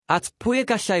At pwy y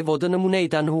gallai fod yn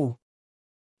ymwneud â nhw?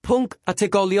 Pwnc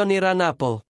ategolion i'r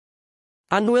anabl.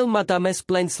 Annwyl Madames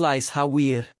Blaenslais ha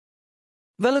wir.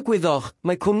 Fel y gwyddwch,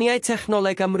 mae cwmnïau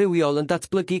technoleg amrywiol yn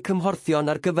datblygu cymhorthion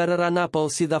ar gyfer yr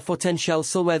anabl sydd â photensial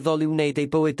sylweddol i wneud ei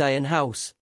bywydau yn haws.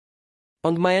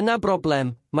 Ond mae yna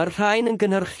broblem, mae'r rhain yn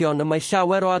gynhyrchion y mae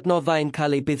llawer o adnoddau'n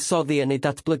cael eu buddsoddi yn ei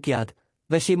datblygiad,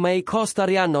 felly mae eu cost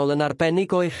ariannol yn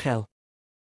arbennig o uchel.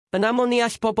 Yn aml ni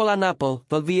all pobl anabl,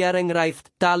 fel fi enghraifft,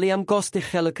 dalu am gost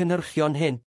uchel y cynhyrchion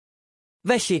hyn.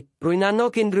 Felly, rwy'n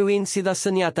annog unrhyw un sydd â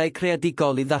syniadau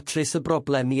creadigol i ddatrys y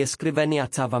broblem i ysgrifennu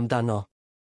ataf amdano.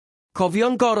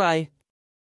 Cofio'n gorau.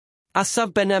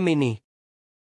 Asaf Benamini.